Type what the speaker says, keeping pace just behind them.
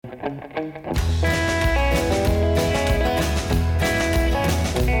Hello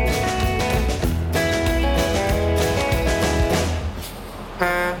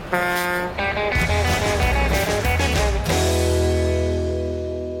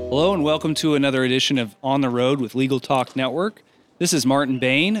and welcome to another edition of On the Road with Legal Talk Network. This is Martin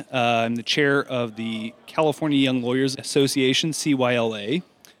Bain. I'm the chair of the California Young Lawyers Association, CYLA.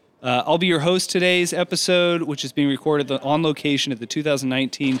 I'll be your host today's episode, which is being recorded on location at the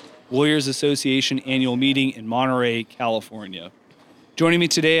 2019 Lawyers Association annual meeting in Monterey, California. Joining me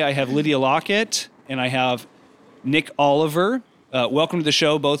today, I have Lydia Lockett and I have Nick Oliver. Welcome to the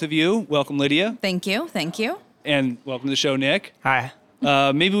show, both of you. Welcome, Lydia. Thank you. And welcome to the show, Nick. Hi.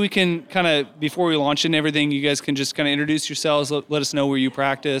 Maybe we can kind of, before we launch into everything, you guys can just kind of introduce yourselves, let us know where you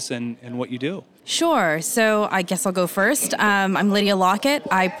practice and what you do. Sure. So I guess I'll go first. I'm Lydia Lockett.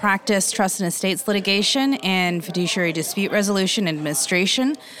 I practice trust and estates litigation and fiduciary dispute resolution and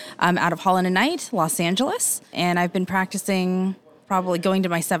administration out of Holland & Knight, Los Angeles. And I've been practicing probably going to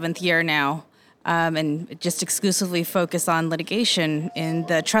my 7th year now and just exclusively focus on litigation in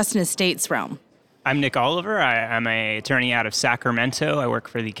the trust and estates realm. I'm Nick Oliver. I'm an attorney out of Sacramento. I work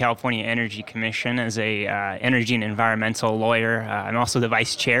for the California Energy Commission as a energy and environmental lawyer. I'm also the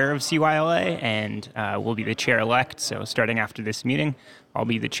vice chair of CYLA and will be the chair-elect. So starting after this meeting, I'll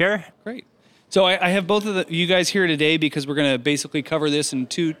be the chair. Great. So I have both of you guys here today because we're going to basically cover this in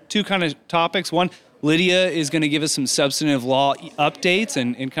two kind of topics. One, Lydia is going to give us some substantive law updates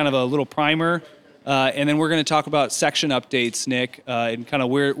and kind of a little primer. And then we're going to talk about section updates, Nick, and kind of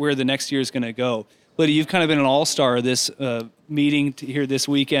where the next year is going to go. Lydia, you've kind of been an all-star this meeting here this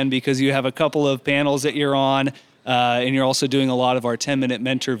weekend because you have a couple of panels that you're on, and you're also doing a lot of our 10-minute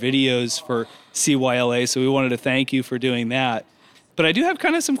mentor videos for CYLA, so we wanted to thank you for doing that. But I do have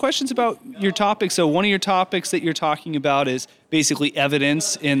kind of some questions about your topic. So one of your topics that you're talking about is basically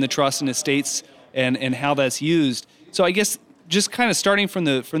evidence in the trust and estates and how that's used. So I guess just kind of starting from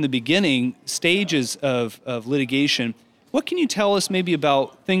the beginning, stages of litigation, what can you tell us maybe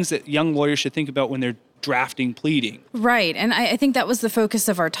about things that young lawyers should think about when they're drafting pleading? Right. And I think that was the focus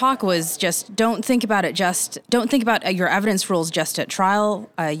of our talk was just don't think about your evidence rules just at trial.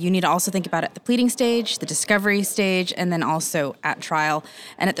 You need to also think about it at the pleading stage, the discovery stage, and then also at trial.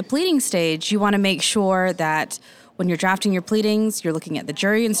 And at the pleading stage, you want to make sure that when you're drafting your pleadings, you're looking at the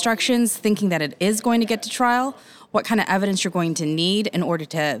jury instructions, thinking that it is going to get to trial, what kind of evidence you're going to need in order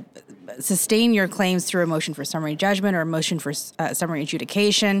to sustain your claims through a motion for summary judgment or a motion for summary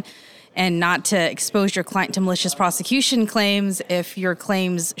adjudication, and not to expose your client to malicious prosecution claims if your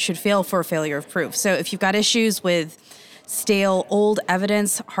claims should fail for failure of proof. So if you've got issues with stale, old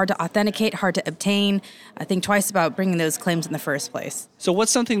evidence, hard to authenticate, hard to obtain, think twice about bringing those claims in the first place. So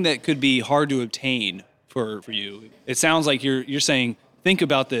what's something that could be hard to obtain for you? It sounds like you're saying think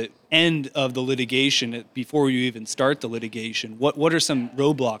about the end of the litigation before you even start the litigation. What are some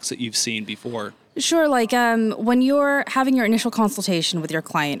roadblocks that you've seen before? Sure, like when you're having your initial consultation with your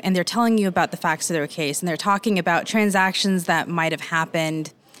client and they're telling you about the facts of their case and they're talking about transactions that might have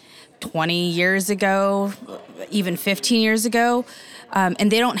happened 20 years ago, even 15 years ago,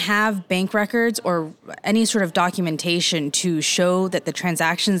 and they don't have bank records or any sort of documentation to show that the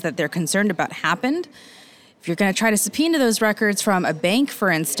transactions that they're concerned about happened. If you're going to try to subpoena those records from a bank, for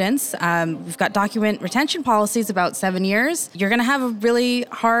instance, we've got document retention policies about 7 years. You're going to have a really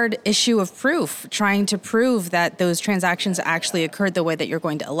hard issue of proof, trying to prove that those transactions actually occurred the way that you're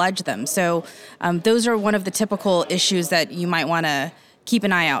going to allege them. So those are one of the typical issues that you might want to keep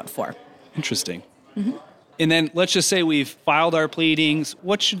an eye out for. Interesting. Mm-hmm. And then let's just say we've filed our pleadings.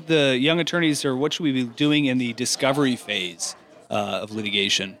 What should the young attorneys or what should we be doing in the discovery phase of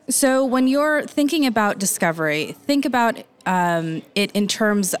litigation? So when you're thinking about discovery, think about it in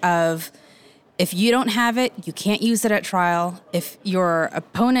terms of if you don't have it, you can't use it at trial. If your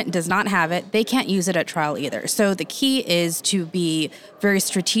opponent does not have it, they can't use it at trial either. So the key is to be very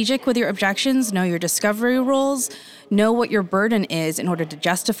strategic with your objections, know your discovery rules, know what your burden is in order to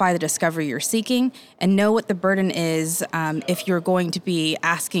justify the discovery you're seeking, and know what the burden is if you're going to be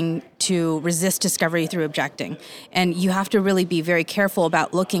asking to resist discovery through objecting. And you have to really be very careful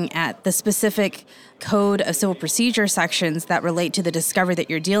about looking at the specific Code of Civil Procedure sections that relate to the discovery that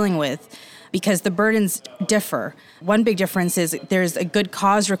you're dealing with, because the burdens differ. One big difference is there's a good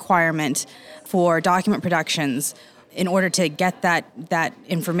cause requirement for document productions in order to get that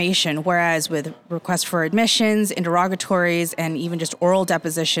information. Whereas with requests for admissions, interrogatories, and even just oral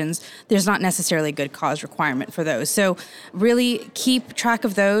depositions, there's not necessarily a good cause requirement for those. So really keep track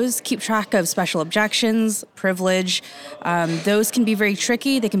of those, keep track of special objections, privilege. Those can be very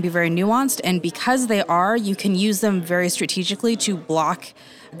tricky, they can be very nuanced, and because they are, you can use them very strategically to block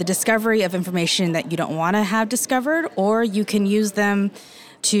the discovery of information that you don't want to have discovered, or you can use them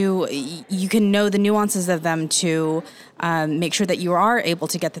you can know the nuances of them to make sure that you are able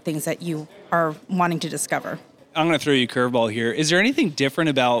to get the things that you are wanting to discover. I'm going to throw you a curveball here. Is there anything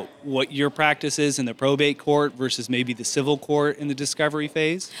different about what your practice is in the probate court versus maybe the civil court in the discovery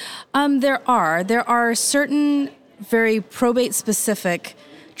phase? There are certain very probate-specific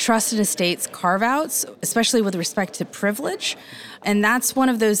trust and estates carve-outs, especially with respect to privilege. And that's one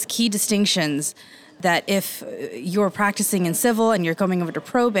of those key distinctions that if you're practicing in civil and you're coming over to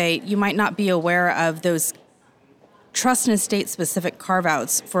probate, you might not be aware of those trust and estate-specific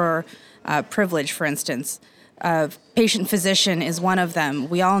carve-outs for privilege, for instance. Patient-physician is one of them.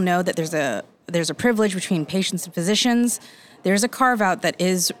 We all know that there's a privilege between patients and physicians. There's a carve-out that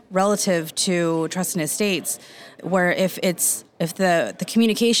is relative to trust and estates, where if the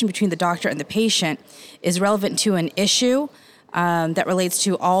communication between the doctor and the patient is relevant to an issue that relates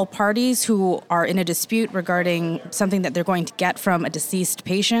to all parties who are in a dispute regarding something that they're going to get from a deceased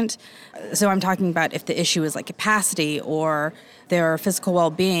patient. So I'm talking about if the issue is like capacity or their physical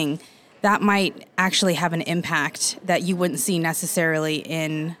well-being, that might actually have an impact that you wouldn't see necessarily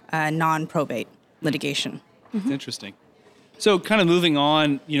in non-probate litigation. That's interesting. So kind of moving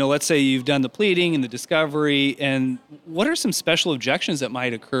on, let's say you've done the pleading and the discovery, and what are some special objections that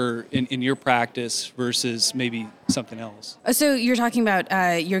might occur in your practice versus maybe something else? So you're talking about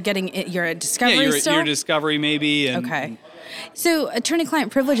you're a discovery still? Your discovery maybe. Okay. So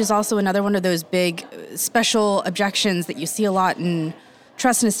attorney-client privilege is also another one of those big special objections that you see a lot in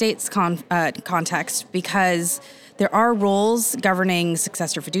trust and estates context, because there are rules governing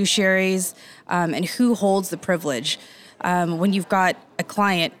successor fiduciaries and who holds the privilege. When you've got a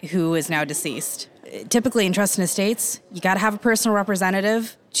client who is now deceased. Typically in trust and estates, you got to have a personal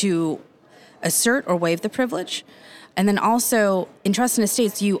representative to assert or waive the privilege. And then also in trust and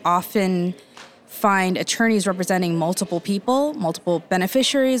estates, you often find attorneys representing multiple people, multiple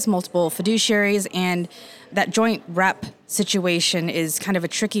beneficiaries, multiple fiduciaries, and that joint rep situation is kind of a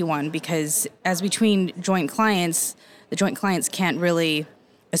tricky one because as between joint clients, the joint clients can't really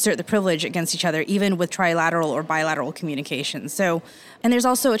assert the privilege against each other, even with trilateral or bilateral communication. So, and there's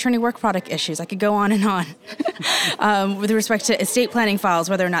also attorney work product issues. I could go on and on with respect to estate planning files,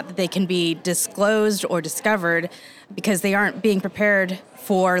 whether or not that they can be disclosed or discovered because they aren't being prepared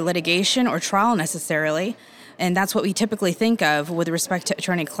for litigation or trial necessarily. And that's what we typically think of with respect to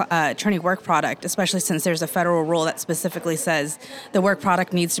attorney work product, especially since there's a federal rule that specifically says the work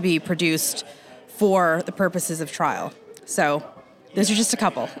product needs to be produced for the purposes of trial. So those are just a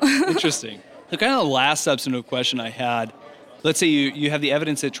couple. Interesting. So kind of the last substantive question I had, let's say you have the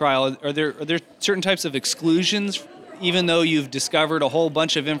evidence at trial. Are there certain types of exclusions, even though you've discovered a whole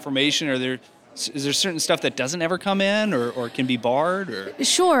bunch of information? Is there certain stuff that doesn't ever come in or can be barred? Or?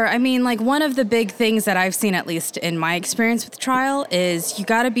 Sure. I mean, like one of the big things that I've seen, at least in my experience with trial, is you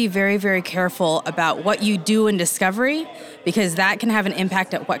got to be very, very careful about what you do in discovery because that can have an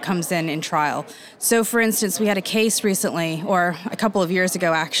impact at what comes in trial. So, for instance, we had a case recently, or a couple of years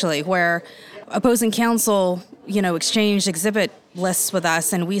ago actually, where opposing counsel, exchanged exhibit lists with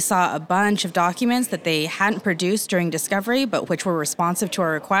us, and we saw a bunch of documents that they hadn't produced during discovery, but which were responsive to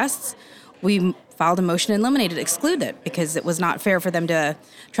our requests. We filed a motion to eliminate it, exclude it, because it was not fair for them to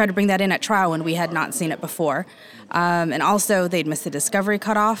try to bring that in at trial when we had not seen it before. And also, they'd missed the discovery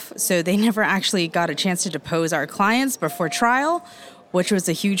cutoff, so they never actually got a chance to depose our clients before trial, which was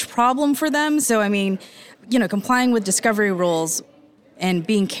a huge problem for them. So, I mean, complying with discovery rules and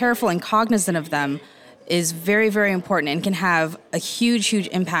being careful and cognizant of them is very, very important and can have a huge, huge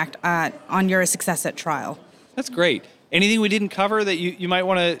impact on your success at trial. That's great. Anything we didn't cover that you might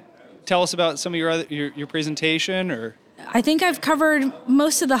want to tell us about some of your presentation? Or I think I've covered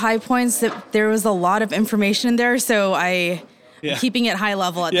most of the high points. That there was a lot of information in there, so I'm keeping it high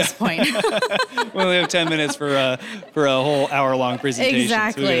level at this point. We only have 10 minutes for a whole hour-long presentation.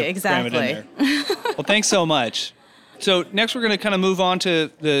 Exactly. Well, thanks so much. So next we're going to kind of move on to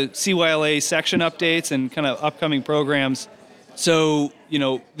the CYLA section updates and kind of upcoming programs. So,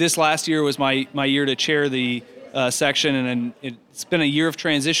 this last year was my year to chair the section, and it's been a year of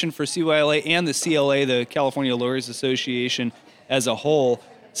transition for CYLA and the CLA, the California Lawyers Association, as a whole.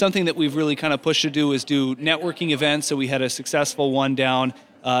 Something that we've really kind of pushed to do is do networking events. So we had a successful one down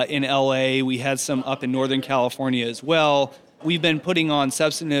in LA. We had some up in Northern California as well. We've been putting on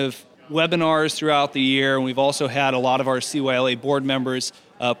substantive webinars throughout the year, and we've also had a lot of our CYLA board members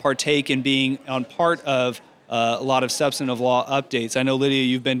partake in being on part of a lot of substantive law updates. I know, Lydia,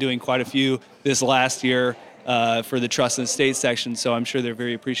 you've been doing quite a few this last year for the Trust and Estate section, so I'm sure they're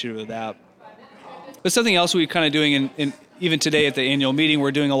very appreciative of that. But something else we're kind of doing, in even today at the annual meeting,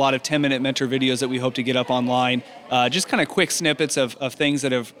 we're doing a lot of 10-minute mentor videos that we hope to get up online. Just kind of quick snippets of things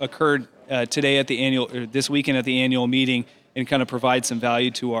that have occurred today at the annual, or this weekend at the annual meeting, and kind of provide some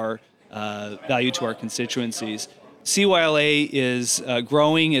value to our constituencies. CYLA is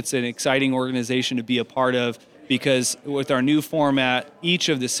growing. It's an exciting organization to be a part of because with our new format, each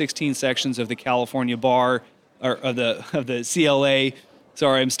of the 16 sections of the California Bar, or of the CLA,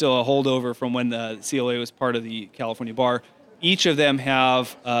 sorry, I'm still a holdover from when the CLA was part of the California Bar. Each of them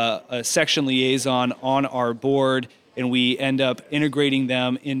have a section liaison on our board, and we end up integrating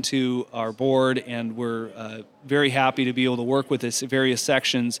them into our board, and we're very happy to be able to work with the various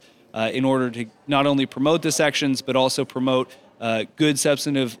sections in order to not only promote the sections, but also promote good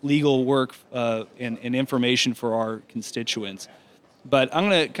substantive legal work and information for our constituents. But I'm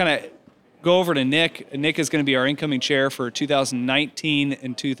going to kind of go over to Nick. Nick is going to be our incoming chair for 2019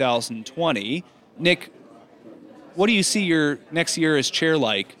 and 2020. Nick, what do you see your next year as chair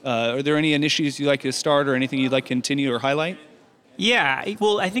like? Are there any initiatives you'd like to start or anything you'd like to continue or highlight? Yeah,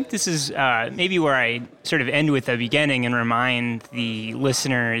 well, I think this is maybe where I sort of end with the beginning and remind the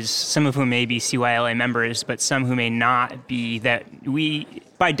listeners, some of whom may be CYLA members, but some who may not be, that we,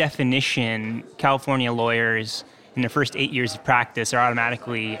 by definition, California lawyers in their first 8 years of practice are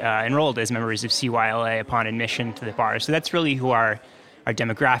automatically enrolled as members of CYLA upon admission to the bar. So that's really who our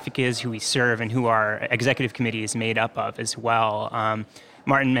demographic is, who we serve, and who our executive committee is made up of as well.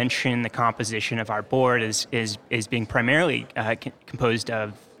 Martin mentioned the composition of our board is being primarily composed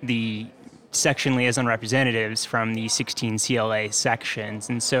of the section liaison representatives from the 16 CLA sections.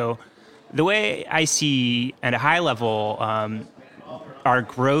 And so the way I see at a high level our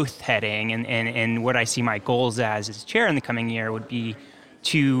growth heading and what I see my goals as chair in the coming year would be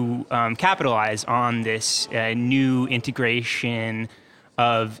to capitalize on this new integration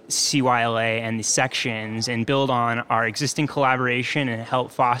of CYLA and the sections and build on our existing collaboration and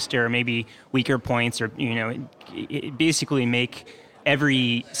help foster maybe weaker points, or basically make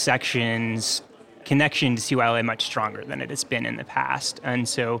every section's connection to CYLA much stronger than it has been in the past. And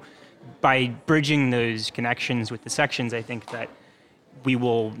so by bridging those connections with the sections, I think that we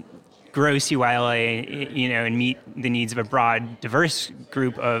will grow CYLA, and meet the needs of a broad, diverse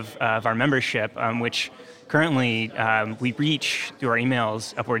group of our membership, which currently, we reach through our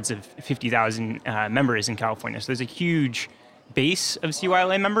emails upwards of 50,000 members in California. So there's a huge base of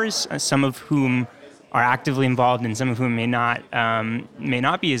CYLA members, some of whom are actively involved and some of whom may not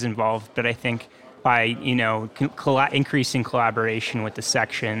be as involved. But I think by increasing collaboration with the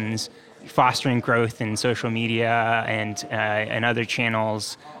sections, fostering growth in social media and other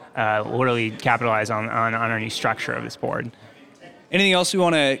channels, we'll really capitalize on our new structure of this board. Anything else you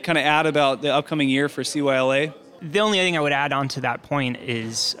want to kind of add about the upcoming year for CYLA? The only thing I would add on to that point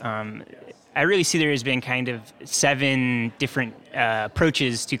is I really see there has been kind of 7 different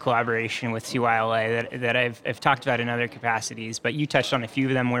approaches to collaboration with CYLA that I've talked about in other capacities, but you touched on a few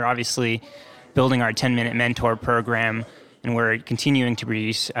of them. We're obviously building our 10-minute mentor program, and we're continuing to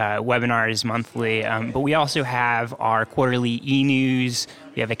produce webinars monthly. But we also have our quarterly e-news.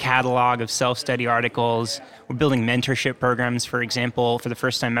 We have a catalog of self-study articles. We're building mentorship programs. For example, for the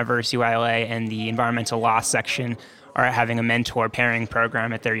first time ever, CYLA and the environmental law section are having a mentor pairing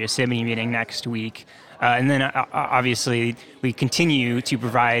program at their Yosemite meeting next week. And then obviously we continue to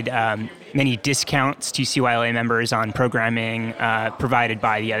provide many discounts to CYLA members on programming provided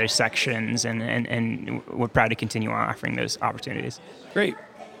by the other sections, and we're proud to continue offering those opportunities. Great.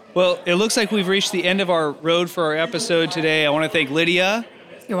 Well, it looks like we've reached the end of our road for our episode today. I want to thank Lydia.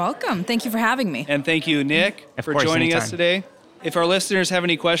 You're welcome. Thank you for having me. And thank you, Nick, for joining us today. If our listeners have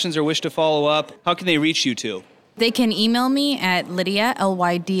any questions or wish to follow up, how can they reach you two? They can email me at Lydia,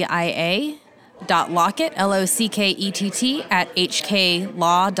 Lydia, .lockett, LOCKETT,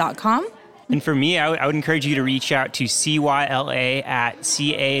 @hklaw.com. And for me, I would encourage you to reach out to CYLA at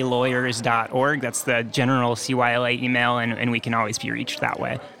calawyers.org. That's the general CYLA email, and we can always be reached that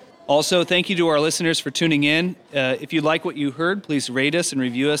way. Also, thank you to our listeners for tuning in. If you like what you heard, please rate us and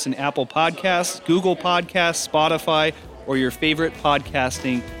review us in Apple Podcasts, Google Podcasts, Spotify, or your favorite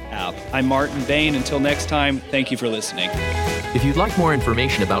podcasting app. I'm Martin Bain. Until next time, thank you for listening. If you'd like more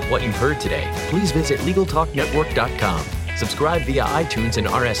information about what you've heard today, please visit LegalTalkNetwork.com. Subscribe via iTunes and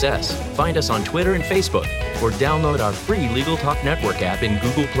RSS. Find us on Twitter and Facebook, or download our free Legal Talk Network app in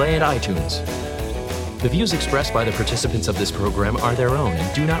Google Play and iTunes. The views expressed by the participants of this program are their own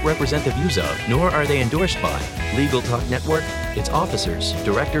and do not represent the views of, nor are they endorsed by, Legal Talk Network, its officers,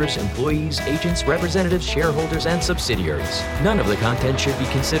 directors, employees, agents, representatives, shareholders, and subsidiaries. None of the content should be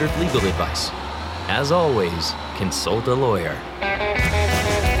considered legal advice. As always, consult a lawyer.